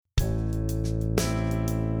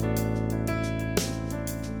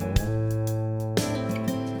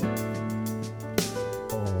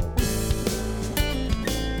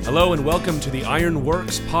Hello and welcome to the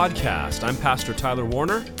Ironworks podcast. I'm Pastor Tyler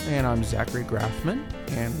Warner. And I'm Zachary Grafman.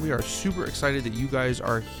 And we are super excited that you guys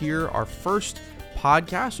are here. Our first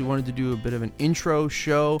podcast. We wanted to do a bit of an intro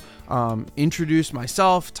show, introduce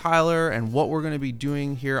myself, Tyler, and what we're going to be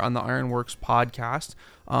doing here on the Ironworks podcast.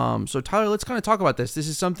 So Tyler, let's kind of talk about this. This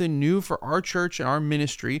is something new for our church and our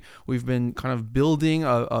ministry. We've been kind of building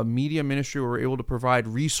a media ministry where we're able to provide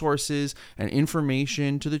resources and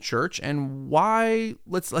information to the church. And why?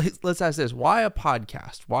 Let's ask this: why a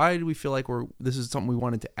podcast? Why do we feel like this is something we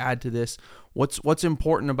wanted to add to this? What's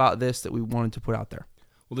important about this that we wanted to put out there?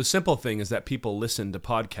 Well, the simple thing is that people listen to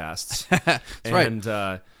podcasts. That's and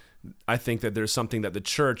right. I think that there's something that the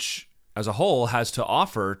church as a whole has to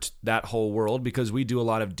offer to that whole world, because we do a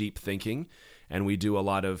lot of deep thinking and we do a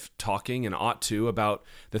lot of talking and ought to about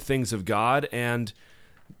the things of God. And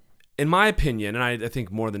in my opinion, and I think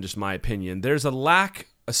more than just my opinion, there's a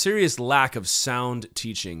serious lack of sound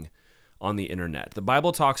teaching on the internet. The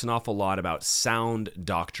Bible talks an awful lot about sound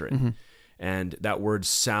doctrine. Mm-hmm. And that word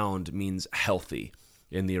sound means healthy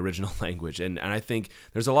in the original language. And I think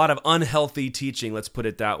there's a lot of unhealthy teaching, let's put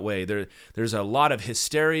it that way. There's a lot of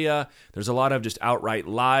hysteria. There's a lot of just outright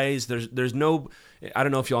lies. There's no, I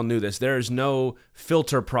don't know if y'all knew this, there is no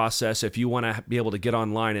filter process if you want to be able to get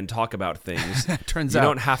online and talk about things. Turns you out.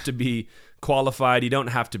 don't have to be qualified. You don't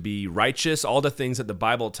have to be righteous. All the things that the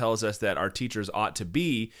Bible tells us that our teachers ought to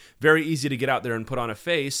be. Very easy to get out there and put on a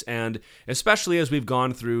face. And especially as we've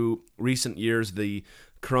gone through recent years, the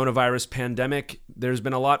coronavirus pandemic, there's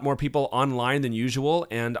been a lot more people online than usual,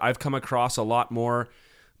 and I've come across a lot more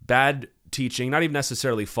bad teaching, not even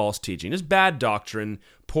necessarily false teaching, just bad doctrine,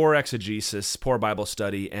 poor exegesis, poor Bible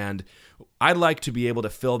study, and I'd like to be able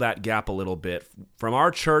to fill that gap a little bit. From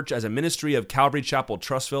our church as a ministry of Calvary Chapel,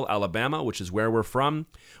 Trussville, Alabama, which is where we're from,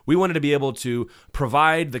 we wanted to be able to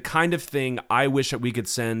provide the kind of thing I wish that we could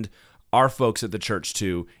send our folks at the church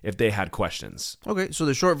to if they had questions. Okay, so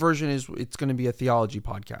the short version is it's going to be a theology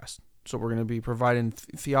podcast. So we're going to be providing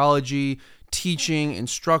theology, teaching,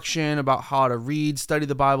 instruction about how to read, study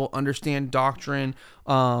the Bible, understand doctrine,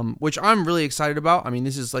 which I'm really excited about. I mean,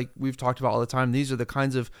 this is like we've talked about all the time. These are the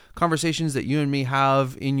kinds of conversations that you and me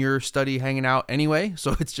have in your study hanging out anyway.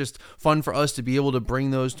 So it's just fun for us to be able to bring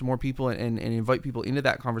those to more people and invite people into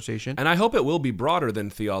that conversation. And I hope it will be broader than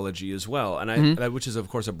theology as well. And which is, of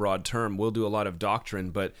course, a broad term. We'll do a lot of doctrine,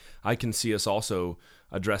 but I can see us also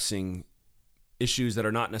addressing issues that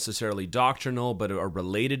are not necessarily doctrinal, but are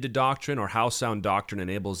related to doctrine, or how sound doctrine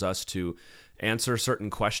enables us to answer certain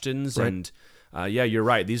questions. Right. And yeah, you're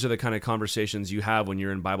right. These are the kind of conversations you have when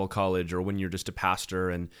you're in Bible college or when you're just a pastor.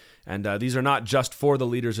 And these are not just for the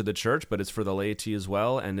leaders of the church, but it's for the laity as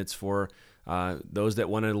well. And it's for those that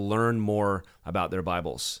want to learn more about their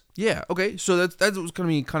Bibles. Yeah, okay. So that's what's going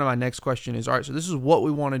to be kind of my next question is, all right, so this is what we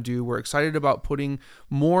want to do. We're excited about putting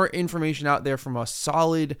more information out there from a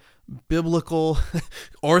solid, biblical,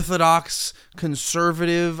 orthodox,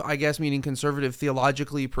 conservative, I guess, meaning conservative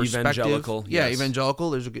theologically perspective. Evangelical. Yeah, yes.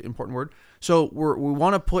 evangelical. There's an important word. So we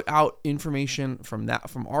want to put out information from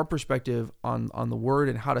our perspective on the word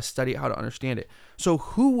and how to study it, how to understand it. So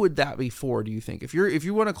who would that be for, do you think? If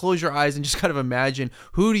you want to close your eyes and just kind of imagine,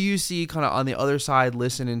 who do you see kind of on the other side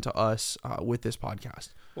listening to us with this podcast?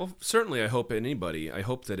 Well, certainly I hope anybody. I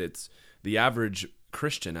hope that it's the average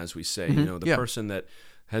Christian, as we say, Mm-hmm. the person that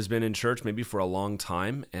has been in church maybe for a long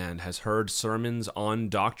time and has heard sermons on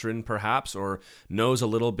doctrine perhaps, or knows a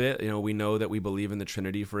little bit. We know that we believe in the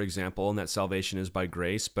Trinity, for example, and that salvation is by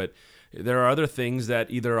grace, but there are other things that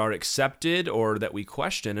either are accepted or that we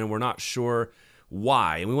question, and we're not sure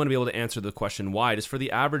why. And we want to be able to answer the question why, just for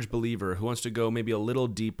the average believer who wants to go maybe a little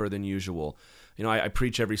deeper than usual. I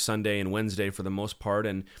preach every Sunday and Wednesday for the most part,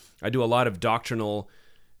 and I do a lot of doctrinal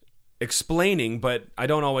explaining, but I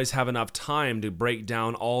don't always have enough time to break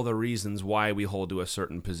down all the reasons why we hold to a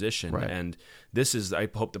certain position. Right. And this is, I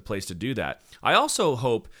hope, the place to do that. I also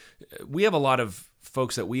hope we have a lot of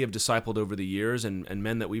folks that we have discipled over the years, and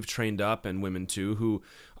men that we've trained up, and women too, who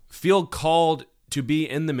feel called to be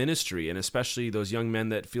in the ministry, and especially those young men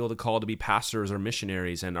that feel the call to be pastors or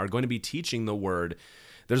missionaries and are going to be teaching the word.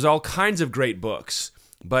 There's all kinds of great books,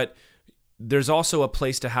 but there's also a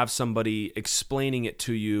place to have somebody explaining it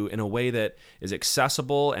to you in a way that is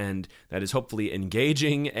accessible and that is hopefully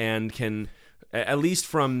engaging and can, at least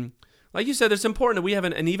from, like you said, it's important that we have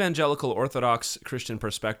an evangelical Orthodox Christian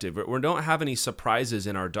perspective. We don't have any surprises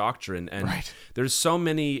in our doctrine. And Right. There's so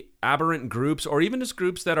many aberrant groups, or even just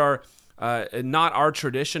groups that are not our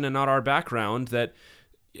tradition and not our background, that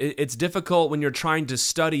it's difficult when you're trying to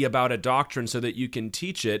study about a doctrine so that you can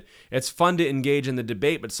teach it. It's fun to engage in the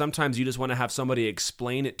debate, but sometimes you just want to have somebody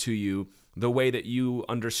explain it to you the way that you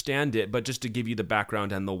understand it, but just to give you the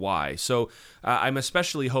background and the why. So I'm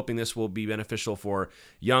especially hoping this will be beneficial for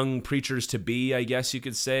young preachers to be, I guess you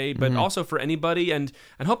could say, but also for anybody, and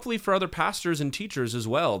hopefully for other pastors and teachers as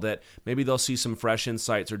well, that maybe they'll see some fresh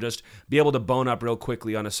insights or just be able to bone up real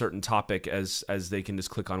quickly on a certain topic as they can just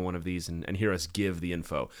click on one of these and hear us give the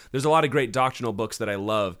info. There's a lot of great doctrinal books that I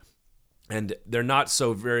love, and they're not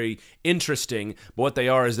so very interesting, but what they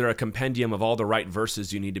are is they're a compendium of all the right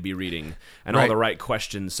verses you need to be reading and all the right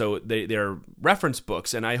questions. So they're reference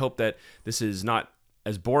books, and I hope that this is not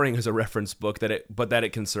as boring as a reference book, but that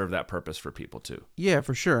it can serve that purpose for people too. Yeah,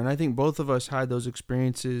 for sure. And I think both of us had those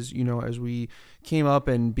experiences, as we came up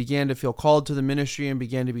and began to feel called to the ministry and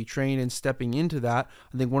began to be trained and stepping into that.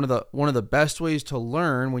 I think one of the best ways to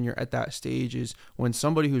learn when you're at that stage is when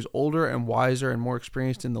somebody who's older and wiser and more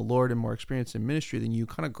experienced in the Lord and more experienced in ministry than you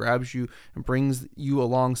kind of grabs you and brings you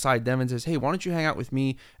alongside them and says, hey, why don't you hang out with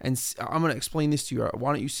me and I'm going to explain this to you, or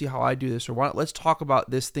why don't you see how I do this, or let's talk about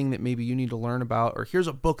this thing that maybe you need to learn about, or here's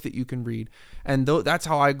a book that you can read. And that's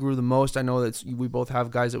how I grew the most. I know that we both have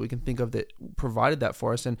guys that we can think of that provided that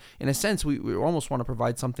for us. And in a sense, we almost want to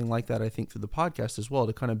provide something like that, I think, through the podcast as well,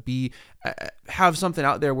 to kind of have something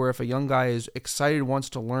out there where if a young guy is excited, wants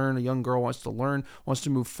to learn, a young girl wants to learn, wants to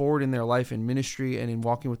move forward in their life in ministry and in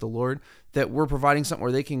walking with the Lord, that we're providing something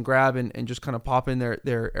where they can grab and just kind of pop in their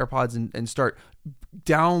AirPods and start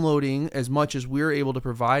downloading as much as we're able to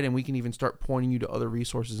provide, and we can even start pointing you to other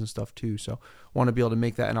resources and stuff too. So want to be able to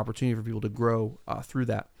make that an opportunity for people to grow through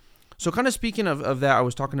that. So kind of speaking of that, I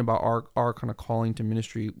was talking about our kind of calling to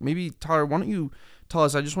ministry. Maybe Tyler, why don't you tell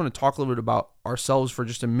us, I just want to talk a little bit about ourselves for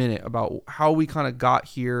just a minute, about how we kind of got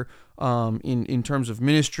here in terms of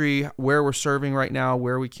ministry, where we're serving right now,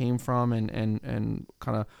 where we came from, and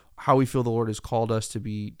kind of how we feel the Lord has called us to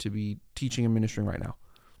be teaching and ministering right now.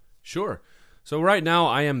 Sure. So right now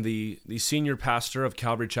I am the senior pastor of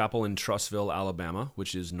Calvary Chapel in Trussville, Alabama,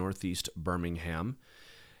 which is northeast Birmingham.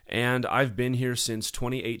 And I've been here since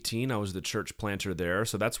 2018. I was the church planter there,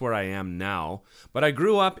 so that's where I am now. But I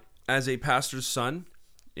grew up as a pastor's son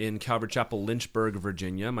in Calvary Chapel, Lynchburg,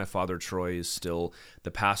 Virginia. My father, Troy, is still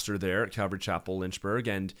the pastor there at Calvary Chapel, Lynchburg.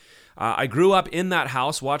 And I grew up in that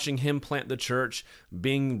house watching him plant the church,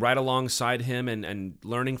 being right alongside him and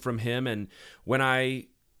learning from him. And when I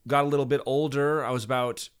got a little bit older, I was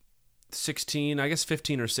about 16, I guess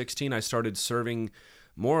 15 or 16, I started serving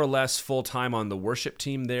more or less full-time on the worship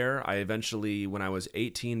team there. I eventually, when I was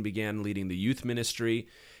 18, began leading the youth ministry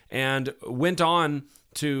and went on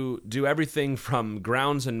to do everything from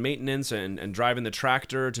grounds and maintenance and driving the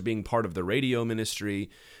tractor to being part of the radio ministry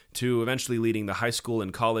to eventually leading the high school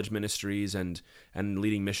and college ministries and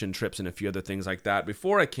leading mission trips and a few other things like that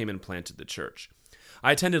before I came and planted the church.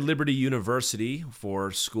 I attended Liberty University for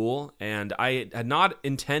school, and I had not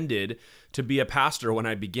intended to be a pastor when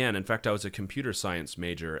I began. In fact, I was a computer science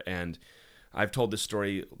major, and I've told this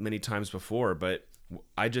story many times before, but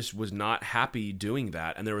I just was not happy doing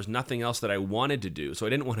that, and there was nothing else that I wanted to do. So I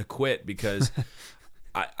didn't want to quit because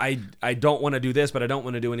I don't want to do this, but I don't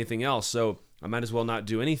want to do anything else. So I might as well not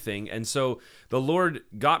do anything. And so the Lord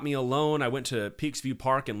got me alone. I went to Peaksview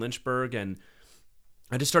Park in Lynchburg, and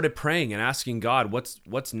I just started praying and asking God,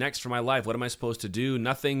 what's next for my life? What am I supposed to do?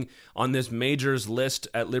 Nothing on this majors list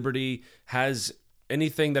at Liberty has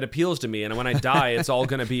anything that appeals to me. And when I die, it's all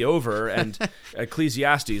going to be over. And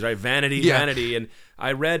Ecclesiastes, right? Vanity. And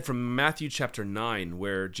I read from Matthew chapter 9,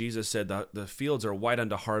 where Jesus said, the fields are white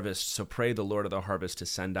unto harvest, so pray the Lord of the harvest to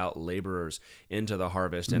send out laborers into the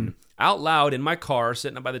harvest. And out loud in my car,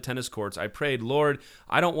 sitting up by the tennis courts, I prayed, Lord,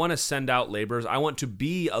 I don't want to send out laborers. I want to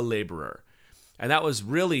be a laborer. And that was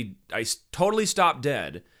really, I totally stopped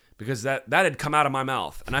dead because that had come out of my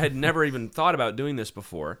mouth. And I had never even thought about doing this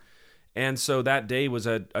before. And so that day was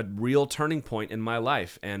a real turning point in my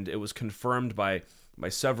life. And it was confirmed by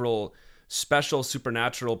several special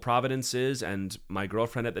supernatural providences. And my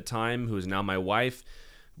girlfriend at the time, who is now my wife,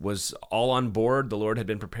 was all on board. The Lord had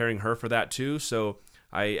been preparing her for that too. So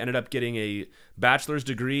I ended up getting a bachelor's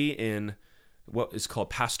degree in what is called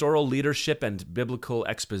pastoral leadership and biblical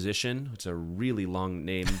exposition. It's a really long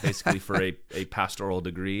name, basically, for a pastoral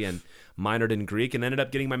degree, and minored in Greek, and ended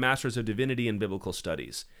up getting my master's of divinity in biblical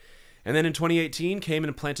studies. And then in 2018, came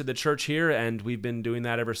and planted the church here, and we've been doing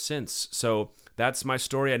that ever since. So that's my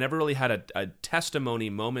story. I never really had a testimony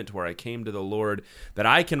moment where I came to the Lord that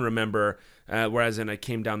I can remember, whereas I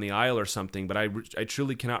came down the aisle or something, but I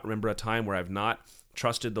truly cannot remember a time where I've not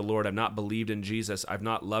trusted the Lord, I've not believed in Jesus, I've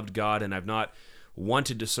not loved God, and I've not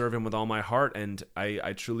wanted to serve him with all my heart. And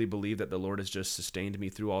I truly believe that the Lord has just sustained me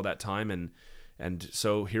through all that time, and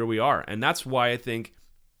so here we are. And that's why I think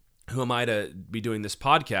who am I to be doing this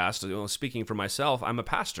podcast? Speaking for myself, I'm a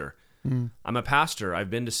pastor. I'm a pastor. I've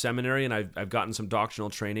been to seminary and I've gotten some doctrinal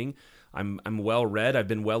training. I'm well read. I've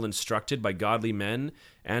been well instructed by godly men,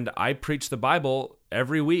 and I preach the Bible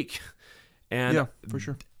every week. And Yeah, for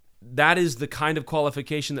sure. that is the kind of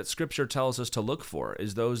qualification that Scripture tells us to look for,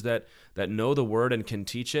 is those that know the Word and can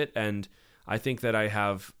teach it. And I think that I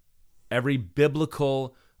have every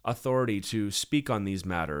biblical authority to speak on these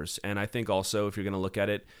matters. And I think also, if you're going to look at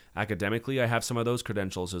it academically, I have some of those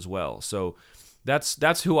credentials as well. So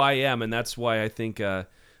that's who I am, and that's why I think the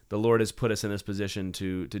Lord has put us in this position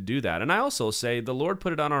to do that. And I also say the Lord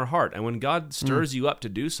put it on our heart. And when God stirs you up to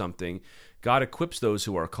do something, God equips those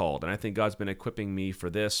who are called. And I think God's been equipping me for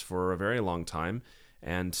this for a very long time.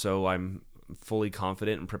 And so I'm fully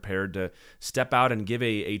confident and prepared to step out and give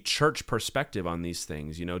a church perspective on these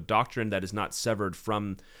things, doctrine that is not severed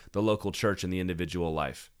from the local church and the individual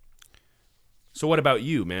life. So what about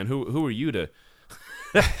you, man? Who are you to...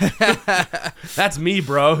 That's me,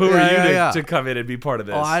 bro. Who are you to come in and be part of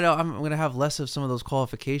this? Oh, I know. I'm going to have less of some of those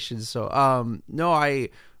qualifications. So,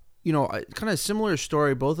 no, kind of similar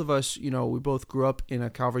story. Both of us, we both grew up in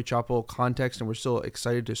a Calvary Chapel context, and we're still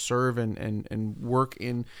excited to serve and work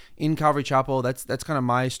in Calvary Chapel. That's kind of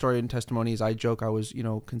my story and testimony. As I joke, I was,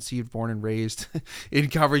 conceived, born, and raised in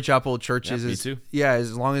Calvary Chapel churches. Yeah, me too. Yeah,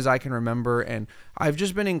 as long as I can remember. And I've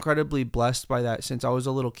just been incredibly blessed by that since I was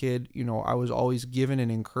a little kid. I was always given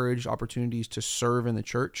and encouraged opportunities to serve in the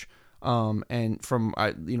church. And from,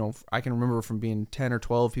 I can remember from being 10 or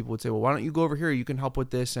 12, people would say, well, why don't you go over here? You can help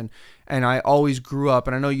with this. And I always grew up,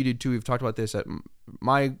 and I know you did too. We've talked about this.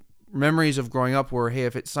 My memories of growing up were, hey,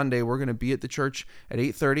 if it's Sunday, we're going to be at the church at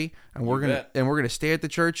 8:30 and we're going to stay at the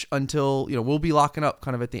church until, we'll be locking up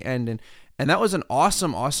kind of at the end. And that was an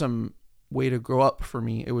awesome way to grow up for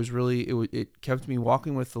me. It was really, it kept me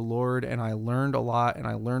walking with the Lord, and I learned a lot, and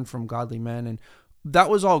I learned from godly men, and that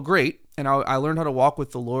was all great. And I learned how to walk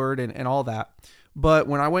with the Lord and all that. But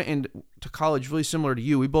when I went into college, really similar to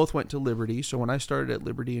you, we both went to Liberty. So when I started at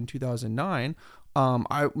Liberty in 2009,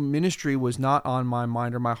 ministry was not on my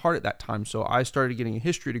mind or my heart at that time. So I started getting a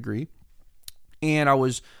history degree, and I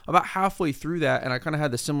was about halfway through that, and I kind of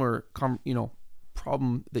had the similar,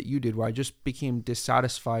 problem that you did, where I just became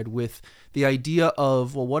dissatisfied with the idea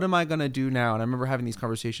of, well, what am I going to do now? And I remember having these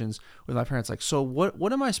conversations with my parents, like, so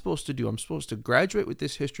what am I supposed to do? I'm supposed to graduate with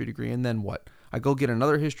this history degree, and then what? I go get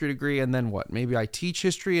another history degree, and then what? Maybe I teach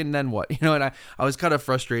history, and then what? And I was kind of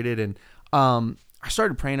frustrated, and I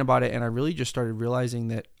started praying about it, and I really just started realizing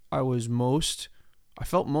that I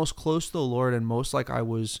felt most close to the Lord, and most like I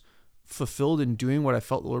was fulfilled in doing what I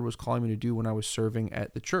felt the Lord was calling me to do when I was serving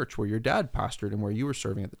at the church where your dad pastored and where you were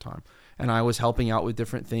serving at the time. And I was helping out with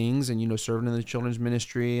different things and, serving in the children's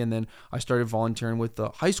ministry. And then I started volunteering with the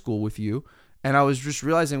high school with you. And I was just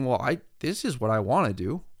realizing, well, this is what I want to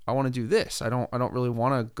do. I want to do this. I don't really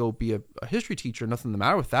want to go be a history teacher. Nothing the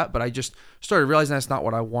matter with that. But I just started realizing that's not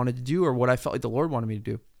what I wanted to do or what I felt like the Lord wanted me to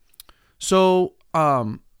do. So,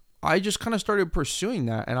 I just kind of started pursuing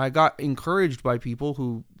that, and I got encouraged by people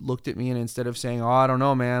who looked at me, and instead of saying, "Oh, I don't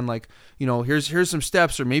know, man, like, here's some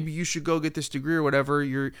steps, or maybe you should go get this degree or whatever,"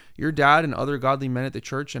 your dad and other godly men at the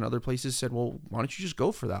church and other places said, "Well, why don't you just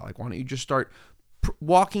go for that? Like, why don't you just start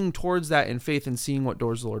walking towards that in faith and seeing what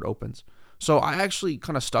doors the Lord opens?" So I actually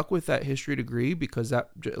kind of stuck with that history degree because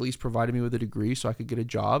that at least provided me with a degree so I could get a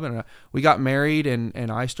job. And we got married,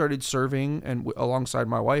 and I started serving alongside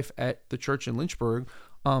my wife at the church in Lynchburg.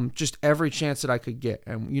 Just every chance that I could get.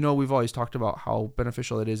 And, we've always talked about how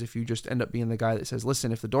beneficial it is if you just end up being the guy that says,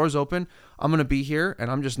 listen, if the door's open, I'm going to be here, and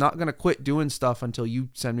I'm just not going to quit doing stuff until you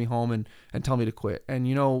send me home and tell me to quit. And,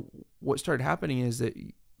 what started happening is that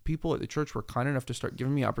people at the church were kind enough to start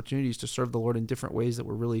giving me opportunities to serve the Lord in different ways that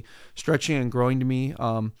were really stretching and growing to me.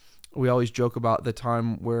 We always joke about the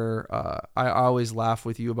time where I always laugh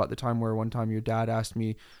with you about the time where one time your dad asked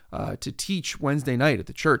me to teach Wednesday night at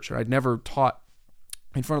the church. I'd never taught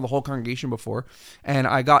in front of the whole congregation before. And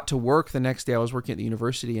I got to work the next day. I was working at the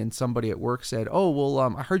university, and somebody at work said, "Oh, well,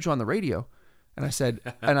 I heard you on the radio." And I said,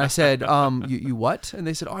 you what? And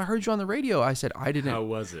they said, "Oh, I heard you on the radio." I said, "I didn't." How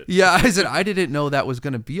was it? Yeah. I said, "I didn't know that was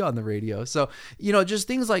going to be on the radio." So, just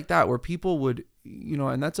things like that where people would,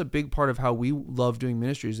 and that's a big part of how we love doing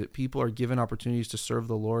ministry, is that people are given opportunities to serve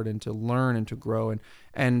the Lord and to learn and to grow.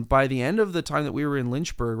 And by the end of the time that we were in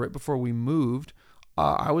Lynchburg, right before we moved,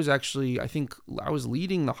 I was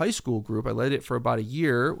leading the high school group. I led it for about a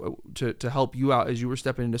year to help you out as you were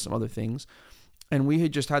stepping into some other things. And we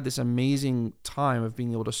had just had this amazing time of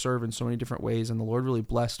being able to serve in so many different ways. And the Lord really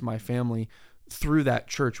blessed my family through that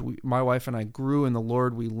church. My wife and I grew in the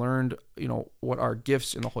Lord. We learned, what our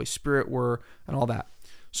gifts in the Holy Spirit were and all that.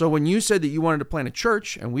 So when you said that you wanted to plant a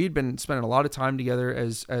church, and we'd been spending a lot of time together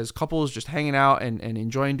as couples, just hanging out and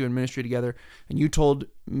enjoying doing ministry together, and you told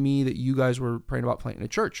me that you guys were praying about planting a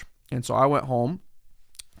church. And so I went home.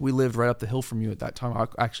 We lived right up the hill from you at that time. I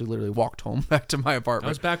actually literally walked home back to my apartment. That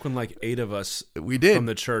was back when like 8 of us from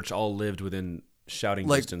the church all lived within shouting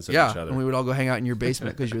distance of each other. And we would all go hang out in your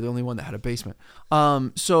basement because you're the only one that had a basement.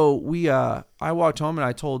 So I walked home and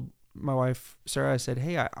I told my wife, Sarah, I said,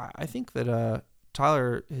 hey, I think that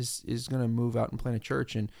Tyler is going to move out and plant a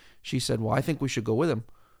church. And she said, well, I think we should go with him.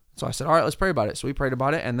 So I said, all right, let's pray about it. So we prayed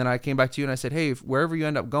about it. And then I came back to you and I said, hey, if wherever you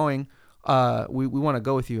end up going, we want to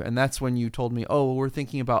go with you. And that's when you told me, oh, well, we're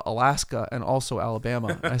thinking about Alaska and also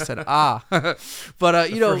Alabama. And I said, but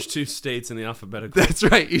the first 2 states in the alphabetical. That's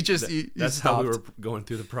right. That's how we were going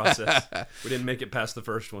through the process. We didn't make it past the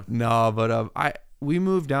first one. No, but we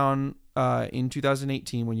moved down in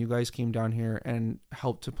 2018 when you guys came down here and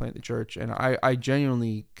helped to plant the church. And I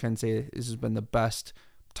genuinely can say this has been the best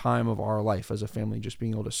time of our life as a family, just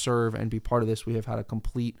being able to serve and be part of this. We have had a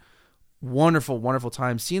complete wonderful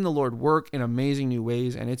time seeing the Lord work in amazing new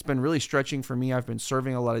ways, and it's been really stretching for me. I've been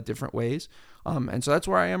serving a lot of different ways, and so that's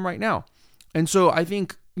where I am right now. And so I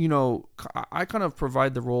think, I kind of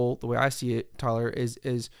provide the role, the way I see it, Tyler,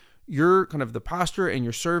 is you're kind of the pastor and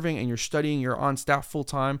you're serving and you're studying, you're on staff full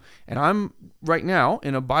time, and I'm right now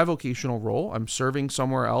in a bivocational role. I'm serving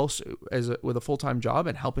somewhere else with a full-time job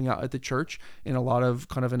and helping out at the church in a lot of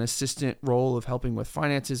kind of an assistant role of helping with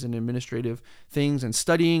finances and administrative things and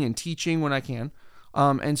studying and teaching when I can.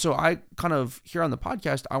 And so I kind of, here on the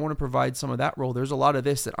podcast, I want to provide some of that role. There's a lot of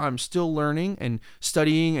this that I'm still learning and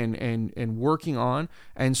studying and working on.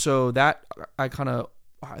 And so that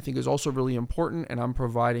I think is also really important, and I'm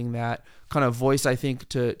providing that kind of voice, I think,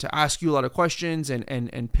 to ask you a lot of questions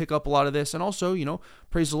and pick up a lot of this. And also,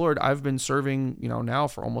 praise the Lord, I've been serving, now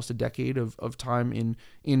for almost a decade of time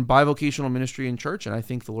in bivocational ministry in church, and I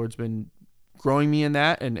think the Lord's been growing me in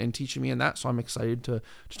that and teaching me in that, so I'm excited to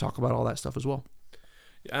talk about all that stuff as well.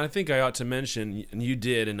 And I think I ought to mention, and you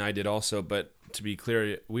did and I did also, but to be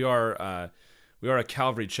clear, we are a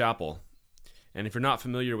Calvary Chapel. And if you're not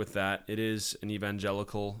familiar with that, it is an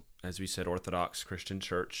evangelical, as we said, Orthodox Christian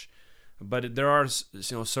church. But there are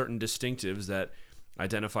certain distinctives that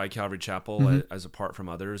identify Calvary Chapel as apart from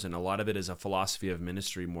others, and a lot of it is a philosophy of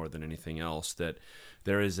ministry more than anything else. That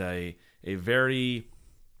there is a very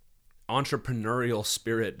entrepreneurial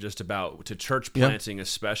spirit just about to church planting,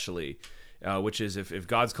 especially, which is if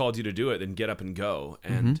God's called you to do it, then get up and go.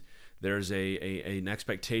 And there's an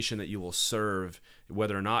expectation that you will serve,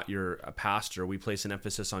 whether or not you're a pastor. We place an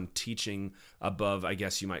emphasis on teaching above, I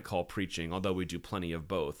guess you might call preaching, although we do plenty of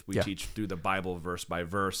both. We teach through the Bible verse by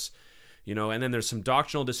verse, and then there's some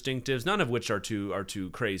doctrinal distinctives, none of which are too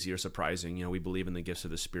crazy or surprising. We believe in the gifts of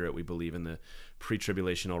the Spirit. We believe in the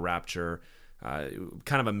pre-tribulational rapture,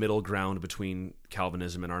 kind of a middle ground between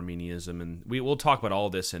Calvinism and Arminianism. And we'll talk about all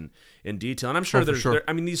this in detail. And I'm sure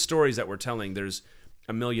these stories that we're telling, there's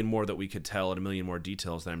a million more that we could tell and a million more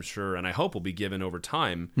details that I'm sure and I hope will be given over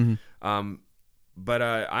time. But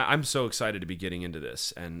I'm so excited to be getting into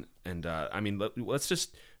this. And let's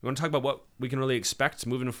just, we want to talk about what we can really expect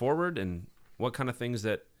moving forward and what kind of things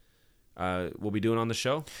that we'll be doing on the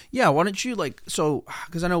show. Yeah, why don't you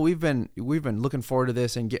because I know we've been looking forward to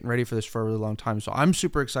this and getting ready for this for a really long time. So I'm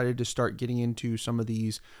super excited to start getting into some of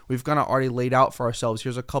these. We've kind of already laid out for ourselves.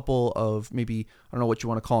 Here's a couple of maybe, I don't know what you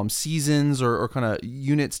want to call them, seasons or kind of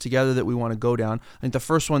units together that we want to go down. I think the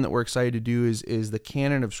first one that we're excited to do is the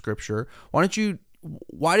canon of Scripture.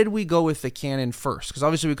 Why did we go with the canon first? Because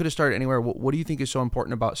obviously we could have started anywhere. What do you think is so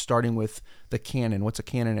important about starting with the canon? What's a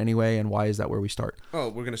canon anyway, and why is that where we start? Oh,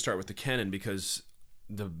 we're going to start with the canon because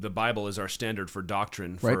the Bible is our standard for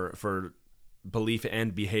doctrine, for belief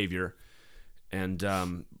and behavior, and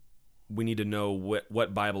we need to know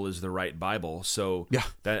what Bible is the right Bible. So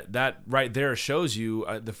that right there shows you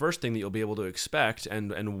the first thing that you'll be able to expect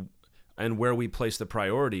and where we place the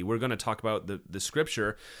priority. We're going to talk about the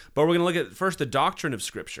Scripture, but we're going to look at first the doctrine of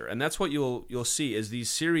Scripture, and that's what you'll see is these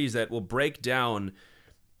series that will break down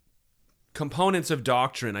components of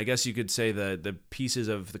doctrine. I guess you could say the pieces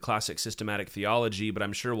of the classic systematic theology, but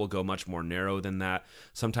I'm sure we'll go much more narrow than that.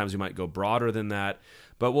 Sometimes we might go broader than that.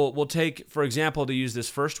 But we'll take, for example, to use this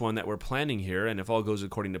first one that we're planning here, and if all goes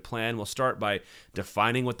according to plan, we'll start by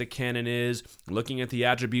defining what the canon is, looking at the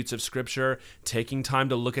attributes of Scripture, taking time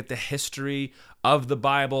to look at the history of the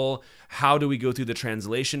Bible, how do we go through the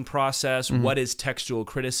translation process, what is textual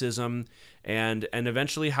criticism, and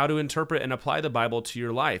eventually how to interpret and apply the Bible to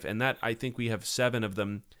your life. And that, I think we have 7 of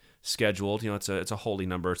them scheduled. It's a holy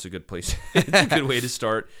number. It's a good place. It's a good way to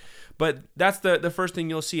start. But that's the first thing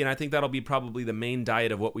you'll see, and I think that'll be probably the main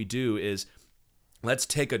diet of what we do is let's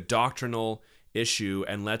take a doctrinal issue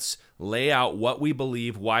and let's lay out what we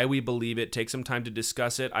believe, why we believe it, take some time to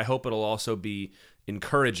discuss it. I hope it'll also be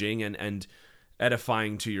encouraging and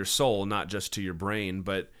edifying to your soul, not just to your brain.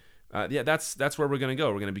 But that's where we're going to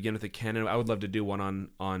go. We're going to begin with the canon. I would love to do one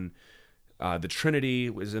on the Trinity,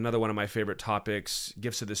 is another one of my favorite topics.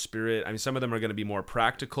 Gifts of the Spirit. I mean, some of them are going to be more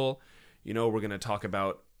practical. We're going to talk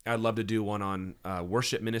about, I'd love to do one on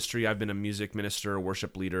worship ministry. I've been a music minister,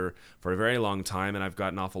 worship leader for a very long time, and I've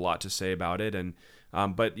got an awful lot to say about it. And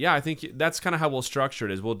but yeah, I think that's kind of how we'll structure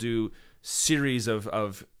it. Is we'll do series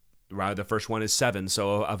of rather, the first one is 7,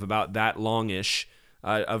 so of about that longish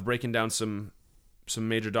of breaking down some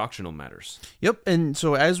major doctrinal matters. Yep. And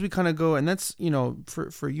so as we kind of go, and that's,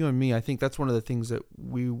 for you and me, I think that's one of the things that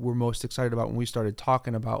we were most excited about when we started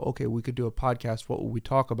talking about, okay, we could do a podcast. What would we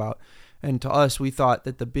talk about? And to us, we thought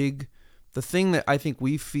that the thing that I think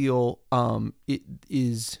we feel it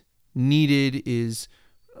is needed is,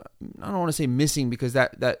 I don't want to say missing, because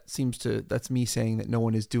that's me saying that no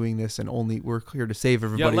one is doing this and only we're here to save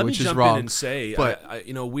everybody, which is wrong. Let me jump in and say, but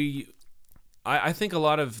I think a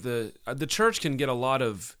lot of the church can get a lot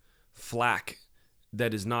of flack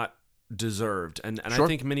that is not deserved, and sure. I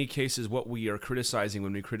think in many cases what we are criticizing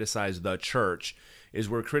when we criticize the church is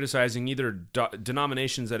we're criticizing either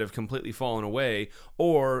denominations that have completely fallen away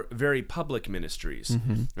or very public ministries.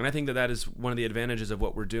 Mm-hmm. And I think that is one of the advantages of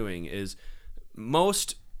what we're doing is many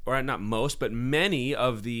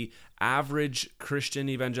of the average Christian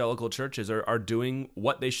evangelical churches are doing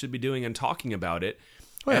what they should be doing and talking about it.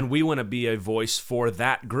 Oh, yeah. And we want to be a voice for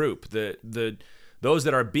that group, those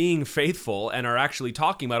that are being faithful and are actually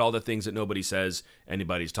talking about all the things that nobody says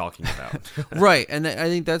anybody's talking about. Right. And I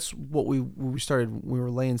think that's what we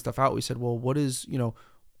were laying stuff out. We said, well, what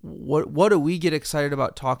do we get excited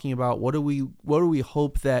about talking about? What do we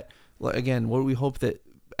hope that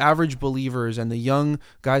average believers and the young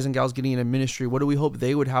guys and gals getting into ministry, what do we hope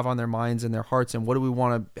they would have on their minds and their hearts, and what do we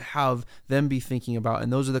want to have them be thinking about?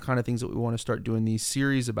 And those are the kind of things that we want to start doing these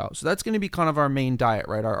series about. So that's going to be kind of our main diet,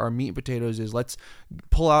 right? Our meat and potatoes is let's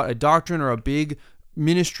pull out a doctrine or a big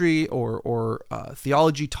ministry or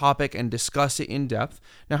theology topic and discuss it in depth.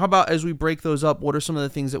 Now, how about as we break those up, what are some of the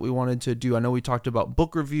things that we wanted to do? I know we talked about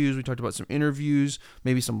book reviews, we talked about some interviews,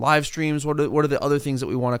 maybe some live streams. What are the other things that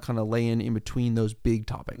we want to kind of lay in between those big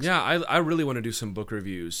topics? Yeah, I really want to do some book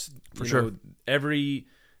reviews. For sure. Every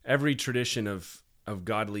tradition of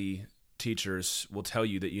godly teachers will tell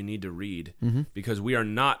you that you need to read, mm-hmm. because we are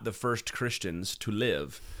not the first Christians to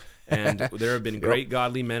live. And there have been great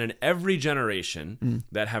godly men in every generation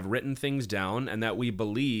that have written things down and that we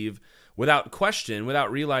believe without question, without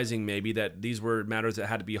realizing maybe that these were matters that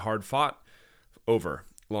had to be hard fought over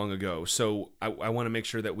long ago. So I want to make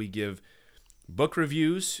sure that we give book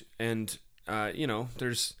reviews, and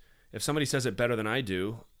if somebody says it better than I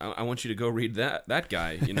do, I want you to go read that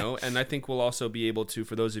guy, And I think we'll also be able to,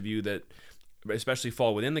 for those of you that especially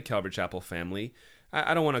fall within the Calvary Chapel family,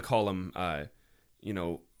 I don't want to call them,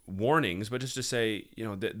 warnings, but just to say,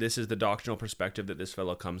 this is the doctrinal perspective that this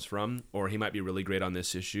fellow comes from, or he might be really great on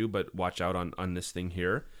this issue, but watch out on this thing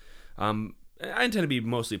here. I intend to be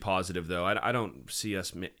mostly positive, though. I don't see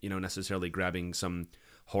us, necessarily grabbing some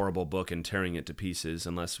horrible book and tearing it to pieces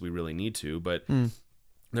unless we really need to. But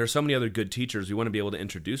there are so many other good teachers. We want to be able to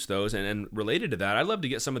introduce those, and related to that, I'd love to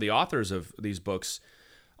get some of the authors of these books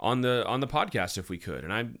on the podcast if we could.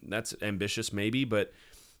 And that's ambitious, maybe, but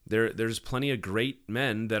there's plenty of great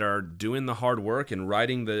men that are doing the hard work and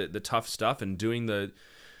writing the tough stuff and doing the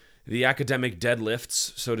academic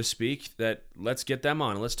deadlifts, so to speak, that let's get them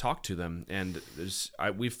on and let's talk to them. And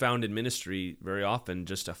we've found in ministry very often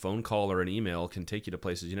just a phone call or an email can take you to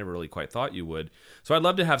places you never really quite thought you would. So I'd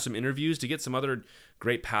love to have some interviews, to get some other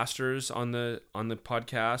great pastors on the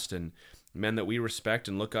podcast, and men that we respect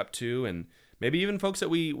and look up to, and maybe even folks that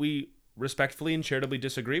we respectfully and charitably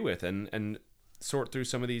disagree with, and sort through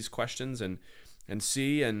some of these questions and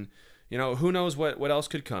see, and who knows what else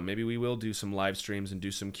could come. Maybe we will do some live streams and do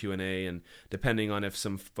some Q&A, and depending on if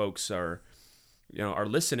some folks are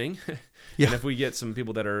listening, yeah. And if we get some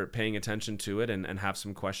people that are paying attention to it and have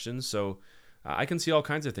some questions. So I can see all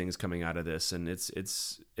kinds of things coming out of this, and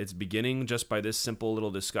it's beginning just by this simple little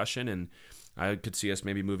discussion, and I could see us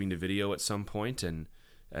maybe moving to video at some point and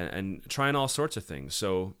trying all sorts of things.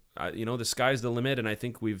 So the sky's the limit, and I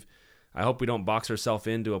hope we don't box ourselves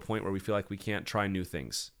into a point where we feel like we can't try new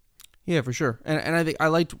things. Yeah, for sure. And I think I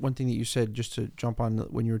liked one thing that you said, just to jump on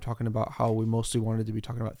when you were talking about how we mostly wanted to be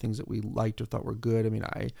talking about things that we liked or thought were good. I mean,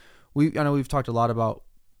 I know we've talked a lot about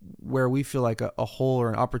where we feel like a hole or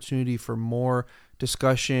an opportunity for more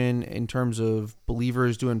discussion in terms of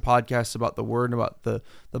believers doing podcasts about the word and about the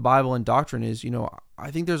Bible and doctrine is,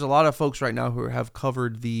 I think there's a lot of folks right now who have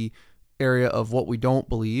covered the area of what we don't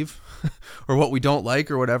believe or what we don't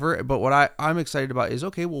like or whatever. But what I'm excited about is,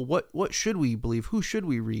 okay, well, what should we believe? Who should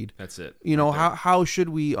we read? That's it. How should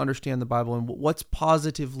we understand the Bible and what's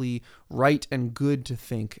positively right and good to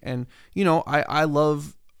think? And,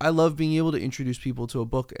 I love being able to introduce people to a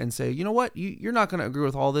book and say, you know what, you're not going to agree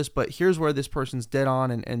with all this, but here's where this person's dead on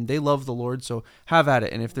and they love the Lord, so have at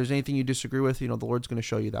it. And if there's anything you disagree with, the Lord's going to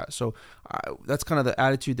show you that. So that's kind of the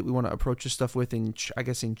attitude that we want to approach this stuff with. I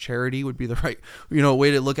guess in charity would be the right, way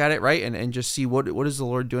to look at it, right? And just see what is the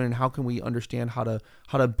Lord doing and how can we understand how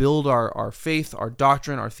to build our faith, our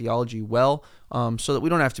doctrine, our theology well, so that we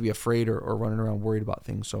don't have to be afraid or running around worried about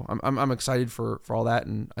things. So I'm excited for all that,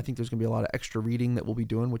 and I think there's going to be a lot of extra reading that we'll be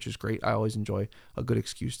doing, which is great. I always enjoy a good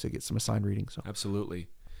excuse to get some assigned reading. So absolutely.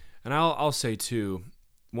 And I'll say too,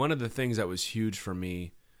 one of the things that was huge for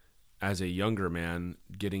me as a younger man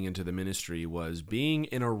getting into the ministry was being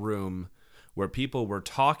in a room where people were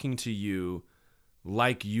talking to you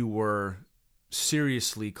like you were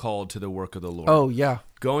seriously called to the work of the Lord. Oh yeah.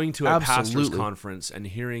 Going to a Absolutely. pastor's conference and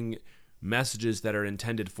hearing messages that are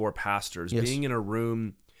intended for pastors, Yes. being in a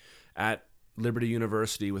room at Liberty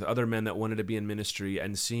University with other men that wanted to be in ministry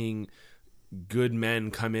and seeing good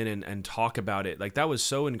men come in and talk about it. Like, that was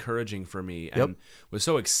so encouraging for me and was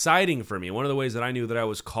so exciting for me. One of the ways that I knew that I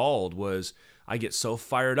was called was I get so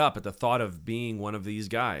fired up at the thought of being one of these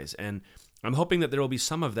guys. And I'm hoping that there will be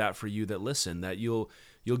some of that for you that listen, that you'll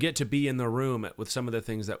get to be in the room with some of the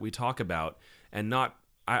things that we talk about and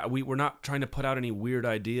we're not trying to put out any weird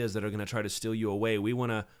ideas that are going to try to steal you away. We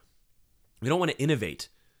don't want to innovate.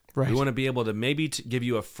 Right. We want to be able to maybe give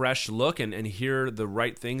you a fresh look and hear the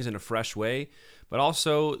right things in a fresh way, but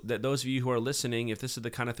also that those of you who are listening, if this is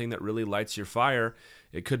the kind of thing that really lights your fire,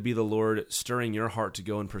 it could be the Lord stirring your heart to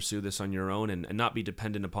go and pursue this on your own and not be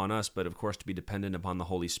dependent upon us, but of course to be dependent upon the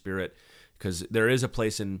Holy Spirit, because there is a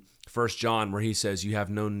place in 1 John where he says, you have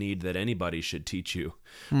no need that anybody should teach you,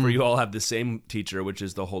 for you all have the same teacher, which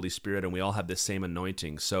is the Holy Spirit, and we all have the same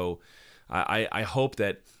anointing. So I hope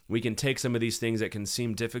that we can take some of these things that can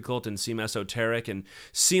seem difficult and seem esoteric and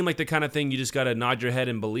seem like the kind of thing you just got to nod your head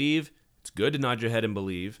and believe. It's good to nod your head and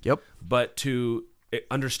believe. Yep. But to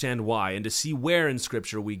understand why and to see where in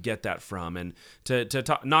Scripture we get that from, and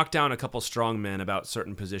to knock down a couple strong men about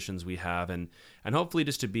certain positions we have, and hopefully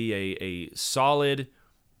just to be a solid,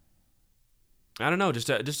 I don't know, just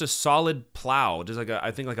a solid plow, just like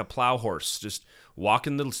I think like a plow horse, just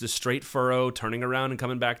walking the straight furrow, turning around and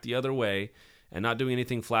coming back the other way, and not doing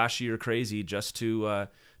anything flashy or crazy, just to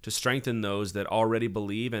strengthen those that already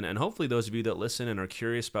believe. And hopefully those of you that listen and are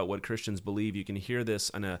curious about what Christians believe, you can hear this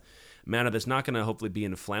in a manner that's not going to hopefully be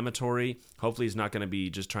inflammatory. Hopefully it's not going to be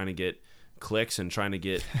just trying to get clicks and trying to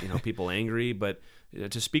get people angry, but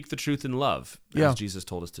to speak the truth in love, as Jesus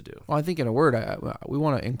told us to do. Well, I think in a word, we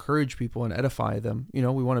want to encourage people and edify them. We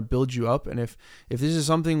want to build you up. And if this is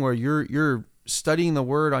something where you're studying the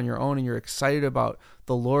word on your own and you're excited about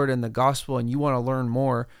the Lord and the gospel and you want to learn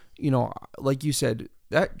more, like you said,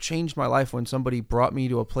 that changed my life when somebody brought me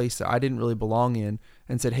to a place that I didn't really belong in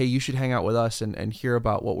and said, hey, you should hang out with us and hear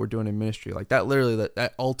about what we're doing in ministry. Like that, literally,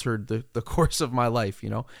 that altered the course of my life,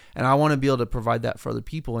 and I want to be able to provide that for other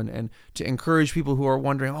people and to encourage people who are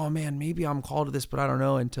wondering, oh man, maybe I'm called to this, but I don't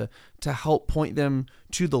know. And to help point them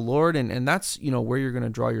to the Lord. And that's, where you're going to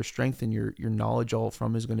draw your strength and your knowledge all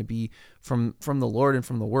from is going to be from the Lord and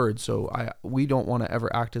from the word. So we don't want to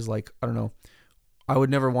ever act as like, I don't know, I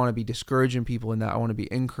would never want to be discouraging people in that. I want to be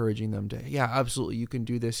encouraging them to, yeah, absolutely, you can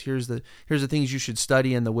do this. Here's the things you should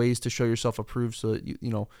study and the ways to show yourself approved so that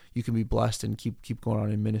you can be blessed and keep going on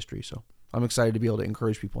in ministry. So I'm excited to be able to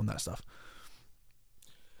encourage people in that stuff.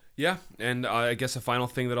 Yeah, and I guess a final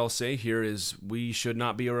thing that I'll say here is we should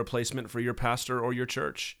not be a replacement for your pastor or your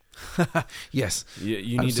church. Yes,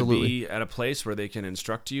 you need to be at a place where they can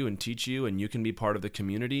instruct you and teach you, and you can be part of the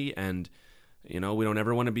community. And we don't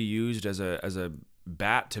ever want to be used as a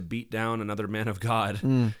bat to beat down another man of God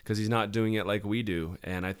because he's not doing it like we do.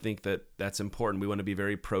 And I think that that's important. We want to be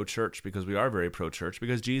very pro-church because we are very pro-church,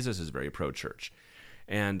 because Jesus is very pro-church.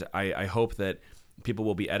 And I hope that people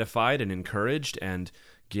will be edified and encouraged and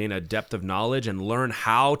gain a depth of knowledge and learn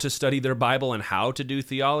how to study their Bible and how to do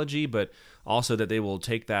theology, but also that they will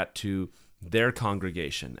take that to their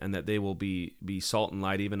congregation and that they will be salt and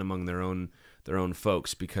light even among their own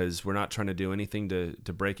folks, because we're not trying to do anything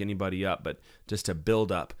to break anybody up, but just to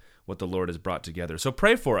build up what the Lord has brought together. So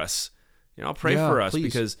pray for us pray for us, please.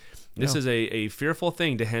 because this is a fearful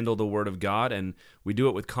thing to handle the Word of God, and we do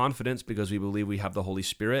it with confidence because we believe we have the Holy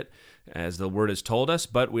Spirit, as the Word has told us,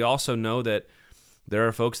 but we also know that there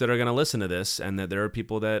are folks that are going to listen to this, and that there are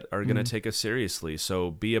people that are going to take us seriously.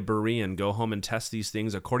 So be a Berean. Go home and test these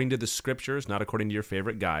things according to the Scriptures, not according to your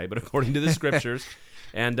favorite guy, but according to the Scriptures,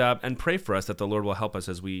 and pray for us that the Lord will help us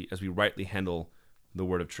as we rightly handle the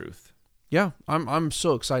word of truth. Yeah, I'm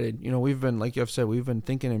so excited. We've been, like I've said, we've been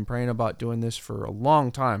thinking and praying about doing this for a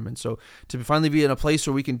long time, and so to finally be in a place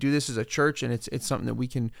where we can do this as a church, and it's something that we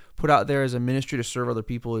can put out there as a ministry to serve other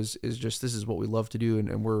people is just, this is what we love to do,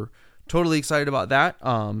 and we're totally excited about that.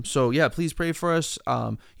 So yeah, please pray for us.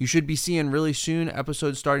 You should be seeing really soon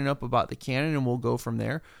episodes starting up about the canon, and we'll go from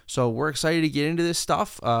there. So we're excited to get into this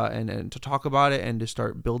stuff and to talk about it and to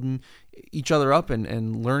start building each other up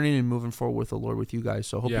and learning and moving forward with the Lord with you guys.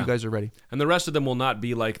 So hope you guys are ready. And the rest of them will not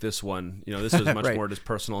be like this one. This is much right. more just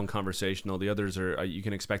personal and conversational. The others are, you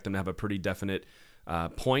can expect them to have a pretty definite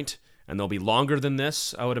point, and they'll be longer than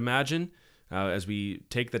this, I would imagine, as we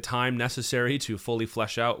take the time necessary to fully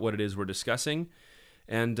flesh out what it is we're discussing.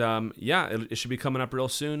 And it should be coming up real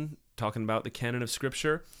soon, talking about the canon of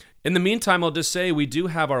Scripture. In the meantime, I'll just say we do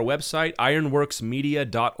have our website,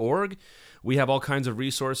 ironworksmedia.org. We have all kinds of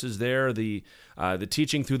resources there. The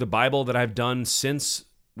teaching through the Bible that I've done since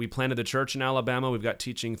we planted the church in Alabama. We've got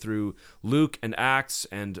teaching through Luke and Acts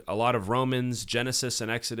and a lot of Romans, Genesis and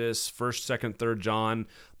Exodus, 1st, 2nd, 3rd John.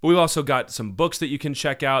 But we've also got some books that you can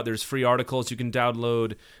check out. There's free articles you can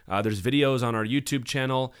download. There's videos on our YouTube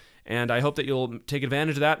channel. And I hope that you'll take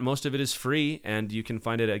advantage of that. Most of it is free, and you can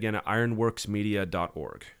find it, again, at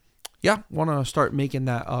ironworksmedia.org. Yeah, want to start making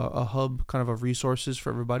that a hub kind of resources for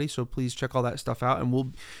everybody. So please check all that stuff out,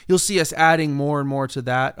 and you'll see us adding more and more to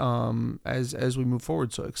that as we move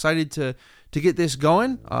forward. So excited to get this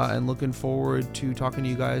going, and looking forward to talking to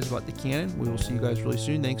you guys about the canon. We will see you guys really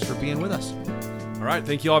soon. Thanks for being with us. All right,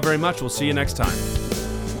 thank you all very much. We'll see you next time.